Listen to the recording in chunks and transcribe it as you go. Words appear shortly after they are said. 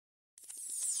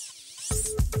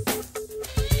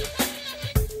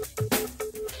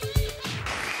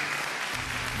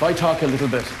If I talk a little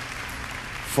bit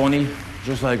funny,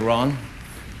 just like Ron,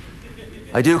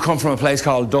 I do come from a place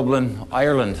called Dublin,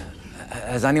 Ireland.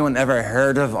 Has anyone ever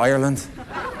heard of Ireland?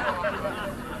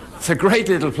 It's a great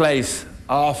little place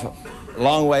off a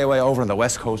long way over on the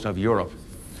west coast of Europe.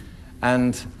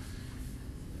 And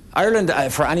Ireland,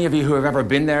 for any of you who have ever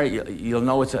been there, you'll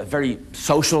know it's a very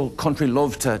social country.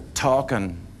 Love to talk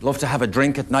and love to have a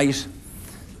drink at night.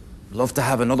 Love to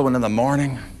have another one in the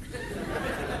morning.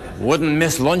 Wouldn't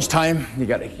miss lunchtime. You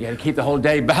gotta keep the whole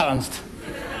day balanced.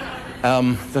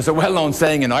 There's a well-known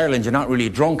saying in Ireland, you're not really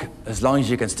drunk as long as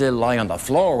you can still lie on the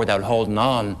floor without holding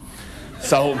on.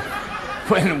 So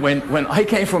when I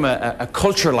came from a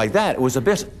culture like that, it was a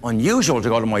bit unusual to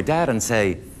go to my dad and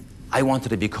say, I wanted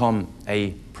to become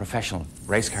a professional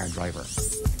race car driver.